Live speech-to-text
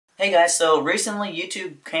Hey guys, so recently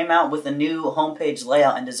YouTube came out with a new homepage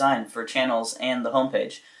layout and design for channels and the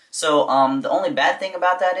homepage. So the only bad thing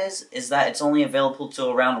about that is that it's only available to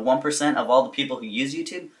around 1% of all the people who use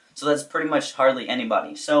YouTube. So that's pretty much hardly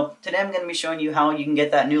anybody. So today I'm going to be showing you how you can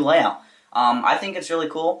get that new layout. I think it's really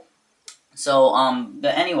cool. So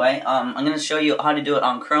but anyway, I'm going to show you how to do it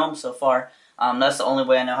on Chrome so far. That's the only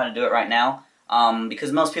way I know how to do it right now.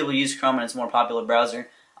 Because most people use Chrome and it's a more popular browser.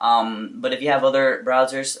 But if you have other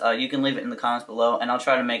browsers, you can leave it in the comments below, and I'll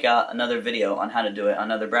try to make out another video on how to do it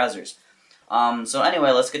on other browsers. So anyway,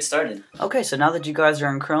 let's get started. Okay, so now that you guys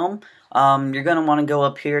are in Chrome, you're going to want to go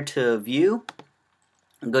up here to View,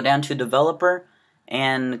 go down to Developer,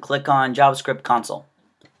 and click on JavaScript Console.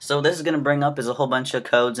 So this is going to bring up is a whole bunch of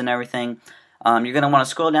codes and everything. You're going to want to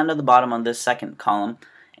scroll down to the bottom on this second column,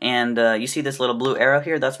 and you see this little blue arrow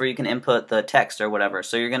here. That's where you can input the text or whatever.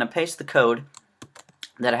 So you're going to paste the code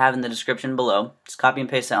that I have in the description below. Just copy and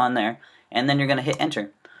paste it on there, and then you're going to hit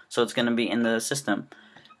enter. So it's going to be in the system.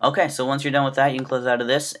 Okay, so once you're done with that, you can close out of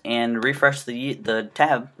this and refresh the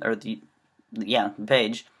tab, or the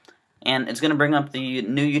page, and it's going to bring up the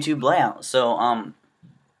new YouTube layout. So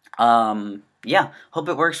yeah, hope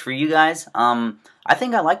it works for you guys. I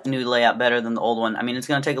think I like the new layout better than the old one. I mean, it's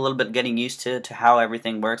going to take a little bit getting used to how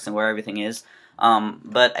everything works and where everything is.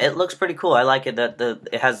 But it looks pretty cool. I like it that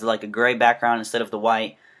it has like a gray background instead of the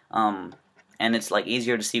white, and it's like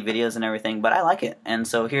easier to see videos and everything. But I like it, and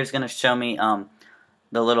so here's going to show me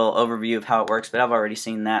the little overview of how it works. But I've already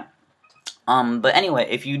seen that. But anyway,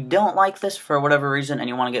 if you don't like this for whatever reason and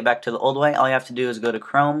you want to get back to the old way, all you have to do is go to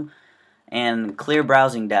Chrome and clear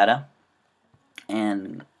browsing data,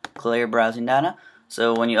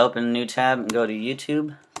 So when you open a new tab and go to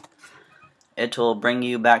YouTube, it will bring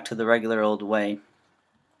you back to the regular old way,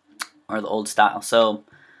 or the old style. So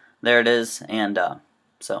there it is. And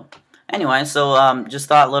so anyway, so just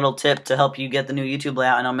thought a little tip to help you get the new YouTube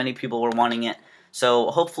layout. I know many people were wanting it,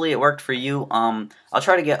 so hopefully it worked for you. I'll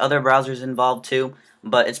try to get other browsers involved too,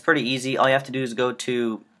 but it's pretty easy. All you have to do is go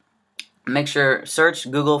to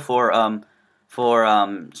search Google for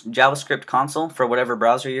JavaScript console for whatever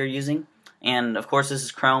browser you're using. And of course this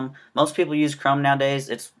is Chrome. Most people use Chrome nowadays.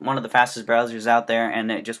 It's one of the fastest browsers out there,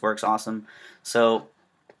 and it just works awesome. So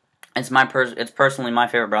it's personally my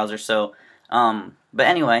favorite browser. So but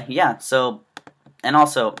anyway, yeah. So, and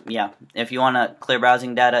also, yeah, if you want to clear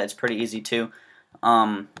browsing data, it's pretty easy too.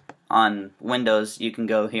 On Windows, you can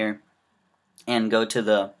go here and go to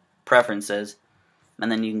the preferences,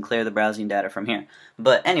 and then you can clear the browsing data from here.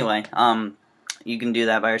 But anyway, you can do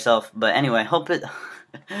that by yourself. But anyway, hope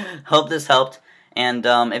this helped, and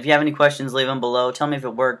if you have any questions, leave them below. Tell me if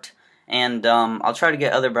it worked, and I'll try to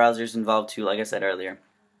get other browsers involved too, like I said earlier.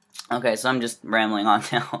 Okay, so I'm just rambling on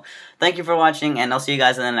now. Thank you for watching, and I'll see you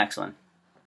guys in the next one.